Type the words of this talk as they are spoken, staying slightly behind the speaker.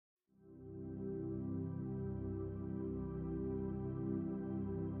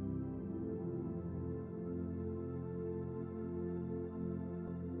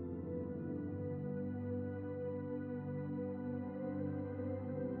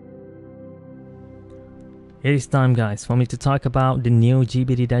It is time, guys, for me to talk about the new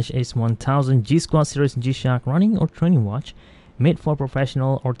GBD-H1000 G-Squad series G-Shock running or training watch made for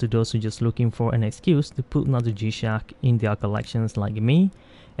professional or to those who just looking for an excuse to put another G-Shock in their collections like me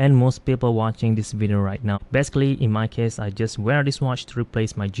and most people watching this video right now. Basically, in my case, I just wear this watch to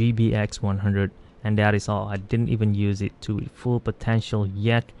replace my GBX100 and that is all. I didn't even use it to its full potential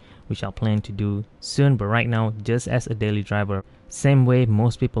yet, which I plan to do soon, but right now just as a daily driver, same way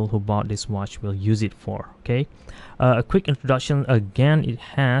most people who bought this watch will use it for. Okay, a quick introduction. Again, it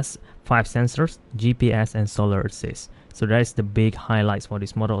has 5 sensors, GPS and solar assist, so that is the big highlights for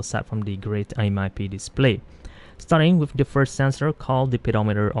this model aside from the great IMIP display. Starting with the first sensor called the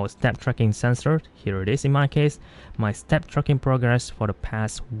pedometer or step tracking sensor. Here it is in my case, my step tracking progress for the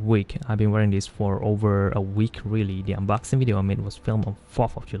past week. I've been wearing this for over a week really. The unboxing video I made was filmed on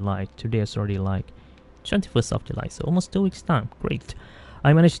 4th of July. Today is already like 21st of July, so almost 2 weeks time. Great.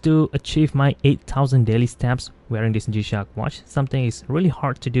 I managed to achieve my 8,000 daily steps wearing this G-Shock watch. Something is really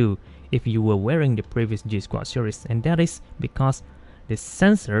hard to do if you were wearing the previous G-Squad series, and that is because the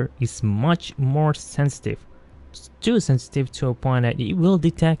sensor is much more sensitive. Too sensitive to a point that it will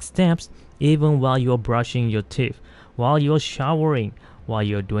detect steps even while you're brushing your teeth, while you're showering, while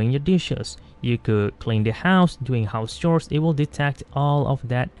you're doing your dishes. You could clean the house, doing house chores, it will detect all of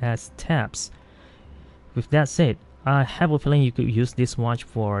that as steps. With that said, I have a feeling you could use this watch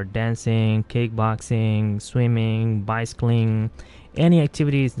for dancing, kickboxing, swimming, bicycling, any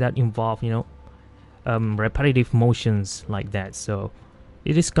activities that involve, repetitive motions like that. So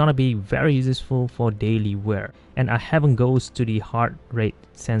it is gonna be very useful for daily wear, and I haven't goes to the heart rate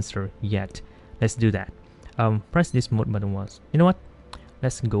sensor yet. Let's do that. Press this mode button once. You know what?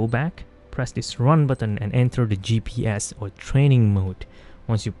 Let's go back, press this run button and enter the GPS or training mode.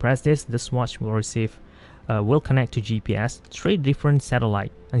 Once you press this watch will connect to GPS, 3 different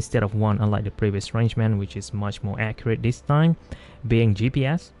satellites instead of 1, unlike the previous Resin Band, which is much more accurate this time, being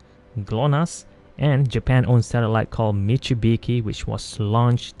GPS, GLONASS, and Japan-owned satellite called Mitsubishi, which was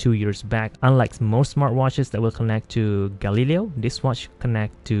launched 2 years back. Unlike most smartwatches that will connect to Galileo, this watch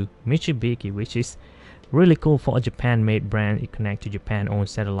connect to Mitsubishi, which is really cool for a Japan-made brand. It connects to Japan-owned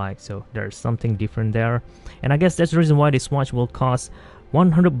satellite, so there's something different there. And I guess that's the reason why this watch will cost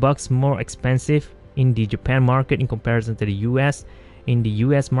 $100 more expensive in the Japan market in comparison to the US. In the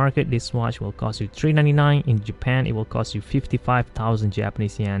US market, this watch will cost you $399. In Japan, it will cost you 55,000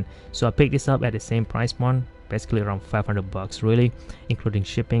 Japanese yen. So I picked this up at the same price point, basically around $500 really, including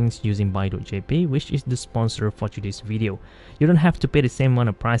shippings using buy.jp, which is the sponsor for today's video. You don't have to pay the same amount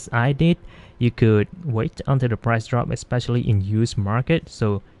of price I did. You could wait until the price drop, especially in used market.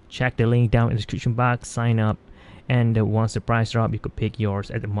 So check the link down in the description box, sign up, and once the price drop, you could pick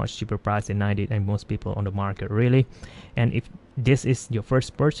yours at a much cheaper price than I did and most people on the market really. And if this is your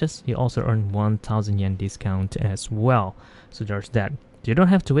first purchase, you also earn 1,000 yen discount as well. So there's that. You don't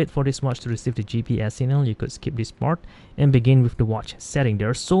have to wait for this watch to receive the GPS signal. You could skip this part and begin with the watch setting. There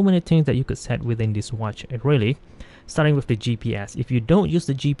are so many things that you could set within this watch really. Starting with the GPS. If you don't use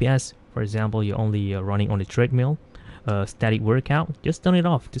the GPS, for example, you're only running on the treadmill, static workout, just turn it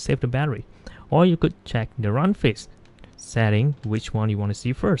off to save the battery. Or you could check the run face setting, which one you want to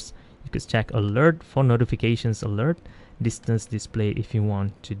see first. You could check alert for notifications alert, distance display if you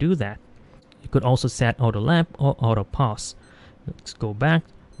want to do that. You could also set auto lamp or auto pause. Let's go back.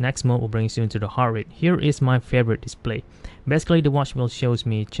 Next mode will bring you into the heart rate. Here is my favorite display. Basically, the watch will shows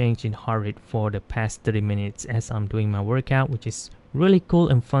me change in heart rate for the past 30 minutes as I'm doing my workout, which is really cool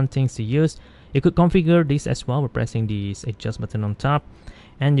and fun things to use. You could configure this as well by pressing this adjust button on top,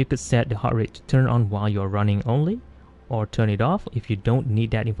 and you could set the heart rate to turn on while you're running only, or turn it off if you don't need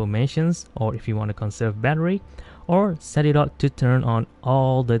that information, or if you want to conserve battery, or set it up to turn on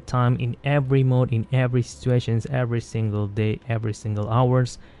all the time in every mode, in every situations, every single day, every single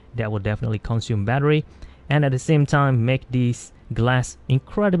hours. That will definitely consume battery, and at the same time make this glass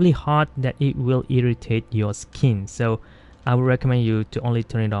incredibly hot that it will irritate your skin. So I would recommend you to only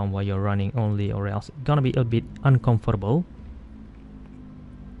turn it on while you're running only, or else it's gonna be a bit uncomfortable.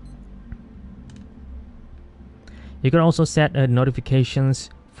 You can also set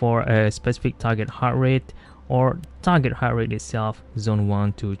notifications for a specific target heart rate or target heart rate itself, zone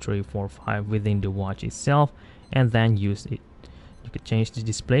 1, 2, 3, 4, 5 within the watch itself, and then use it. You could change the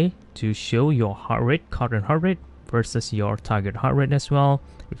display to show your heart rate, current heart rate versus your target heart rate as well.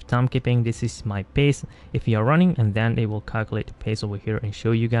 With timekeeping, this is my pace if you are running, and then it will calculate the pace over here and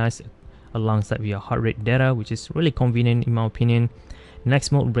show you guys alongside with your heart rate data, which is really convenient in my opinion.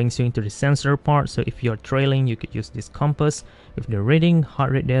 Next mode brings you into the sensor part. So if you're trailing, you could use this compass with the reading,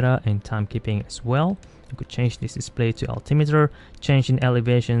 heart rate data, and timekeeping as well. You could change this display to altimeter, change in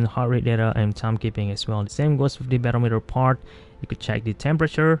elevation, heart rate data, and timekeeping as well. The same goes with the barometer part. You could check the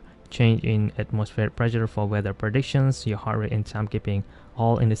temperature, change in atmospheric pressure for weather predictions, your heart rate and timekeeping,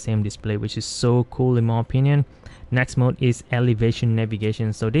 all in the same display, which is so cool in my opinion. Next mode is elevation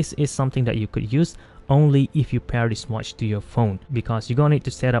navigation. So this is something that you could use only if you pair this watch to your phone, because you're gonna need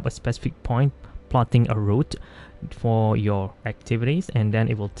to set up a specific point, plotting a route for your activities, and then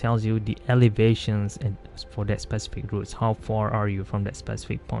it will tell you the elevations and for that specific routes, how far are you from that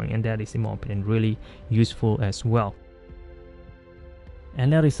specific point, and that is in my opinion really useful as well.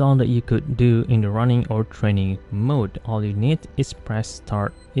 And that is all that you could do in the running or training mode. All you need is press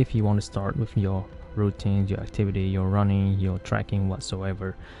start if you want to start with your routine, your activity, your running, your tracking,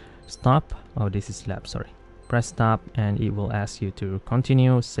 whatsoever. Stop. Oh, this is lap, sorry. Press stop and it will ask you to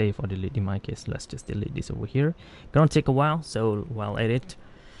continue, save, or delete. In my case, let's just delete this over here. Gonna take a while, so while at it,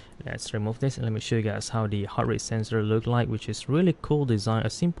 let's remove this and let me show you guys how the heart rate sensor look like, which is really cool design, a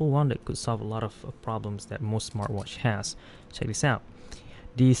simple one that could solve a lot of problems that most smartwatch has. Check this out.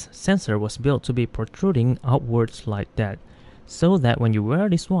 This sensor was built to be protruding outwards like that, so that when you wear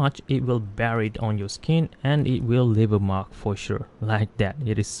this watch, it will bury it on your skin and it will leave a mark for sure, like that.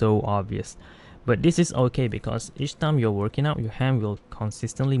 It is so obvious. But this is okay because each time you're working out, your hand will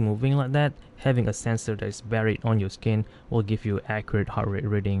consistently moving like that. Having a sensor that is buried on your skin will give you accurate heart rate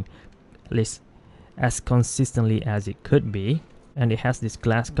reading, at least as consistently as it could be. And it has this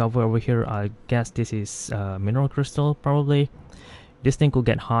glass cover over here. I guess this is mineral crystal probably. This thing could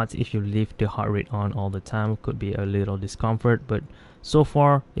get hot if you leave the heart rate on all the time. Could be a little discomfort, but so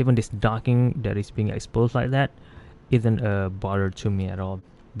far even this docking that is being exposed like that isn't a bother to me at all.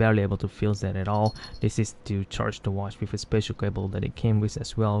 Barely able to feel that at all. This is to charge the watch with a special cable that it came with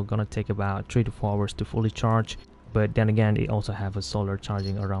as well. Gonna take about 3 to 4 hours to fully charge, but then again it also have a solar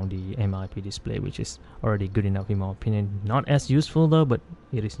charging around the MIP display, which is already good enough in my opinion. Not as useful though, but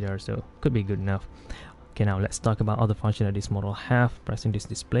it is there, so could be good enough. Okay, now let's talk about other function that this model have. Pressing this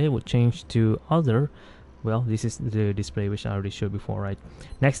display will change to other. Well, this is the display which I already showed before, right?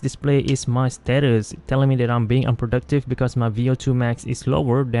 Next display is my status, telling me that I'm being unproductive because my VO2 max is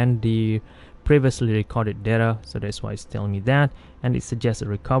lower than the previously recorded data, so that's why it's telling me that. And it suggests a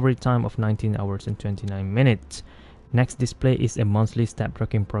recovery time of 19 hours and 29 minutes. Next display is a monthly step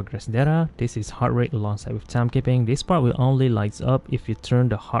tracking progress data. This is heart rate alongside with timekeeping. This part will only lights up if you turn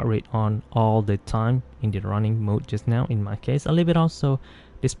the heart rate on all the time in the running mode just now. In my case, I'll leave it off, so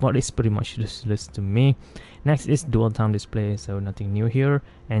this part is pretty much useless to me. Next is dual time display, so nothing new here.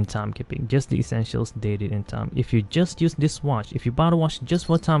 And timekeeping, just the essentials, date and time. If you just use this watch, if you buy the watch just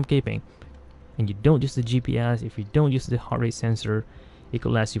for timekeeping and you don't use the GPS, if you don't use the heart rate sensor, it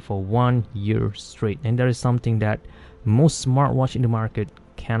could last you for 1 year straight, and that is something that most smartwatch in the market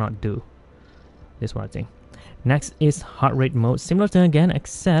cannot do. That's what I think. Next is heart rate mode, similar to again,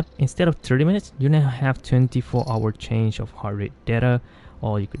 except instead of 30 minutes you now have 24-hour change of heart rate data,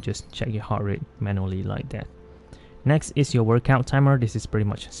 or you could just check your heart rate manually like that. Next is your workout timer. This is pretty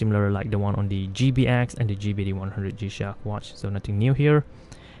much similar like the one on the GBX and the GBD-H1000 G-Shock watch, so nothing new here.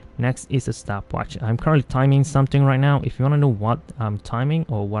 Next is a stopwatch. I'm currently timing something right now. If you want to know what I'm timing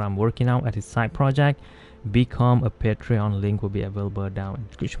or what I'm working out at this side project, become a Patreon. Link will be available down in the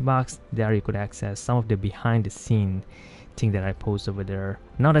description box. There you could access some of the behind the scene thing that I post over there.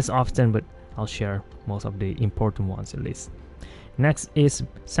 Not as often, but I'll share most of the important ones at least. Next is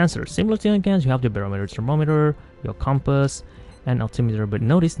sensors. Similar to again, you have the barometer, thermometer, your compass, and altimeter, but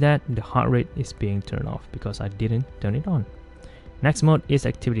notice that the heart rate is being turned off because I didn't turn it on. Next mode is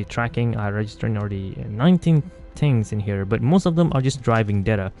activity tracking. I registered already 19 things in here, but most of them are just driving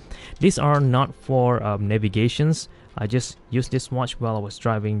data. These are not for navigations. I just used this watch while I was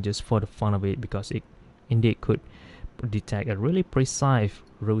driving just for the fun of it, because it indeed could detect a really precise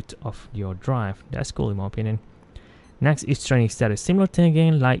route of your drive. That's cool in my opinion. Next is training status. Similar thing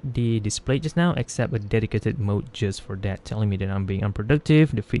again like the display just now, except a dedicated mode just for that, telling me that I'm being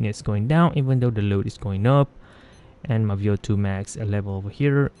unproductive, the fitness is going down even though the load is going up, and my VO2 max a level over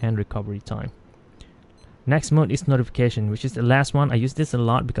here, and recovery time. Next mode is notification, which is the last one. I use this a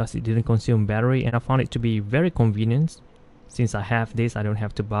lot because it didn't consume battery, and I found it to be very convenient. Since I have this, I don't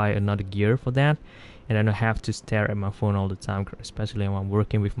have to buy another gear for that, and I don't have to stare at my phone all the time, especially when I'm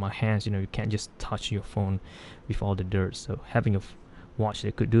working with my hands. You know, you can't just touch your phone with all the dirt. So having a watch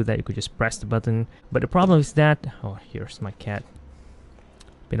that could do that, you could just press the button. But the problem is that, oh, here's my cat.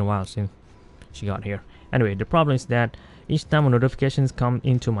 Been a while since she got here. Anyway, the problem is that each time notifications come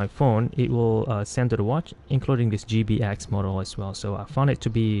into my phone, it will send to the watch, including this GBX model as well. So I found it to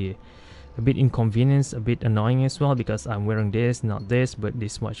be a bit inconvenience, a bit annoying as well, because I'm wearing this, not this, but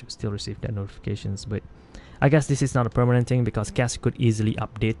this watch will still receive that notifications. But I guess this is not a permanent thing because Casio could easily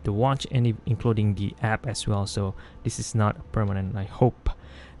update the watch and including the app as well, so this is not permanent, I hope.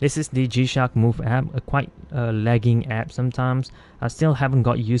 This is the G-Shock Move app, a quite lagging app sometimes. I still haven't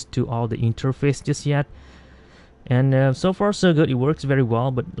got used to all the interface just yet. And so far so good, it works very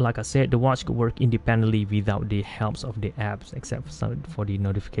well, but like I said, the watch could work independently without the helps of the apps, except for the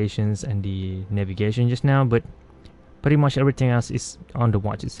notifications and the navigation just now, but pretty much everything else is on the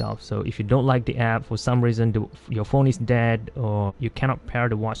watch itself. So if you don't like the app, for some reason your phone is dead, or you cannot pair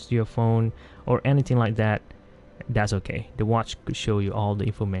the watch to your phone or anything like that, that's okay. The watch could show you all the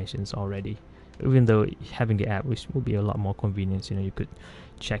informations already, even though having the app which will be a lot more convenient. You know, you could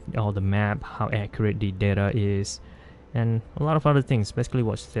check all the map, how accurate the data is, and a lot of other things, basically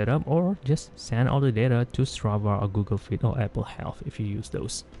watch setup, or just send all the data to Strava or Google Fit or Apple Health if you use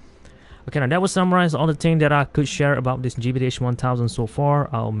those. Okay, now that will summarize all the things that I could share about this GBD-H1000 so far.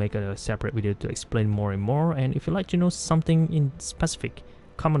 I'll make a separate video to explain more and more, and if you'd like to know something in specific,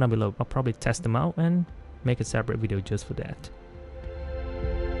 comment down below. I'll probably test them out and make a separate video just for that.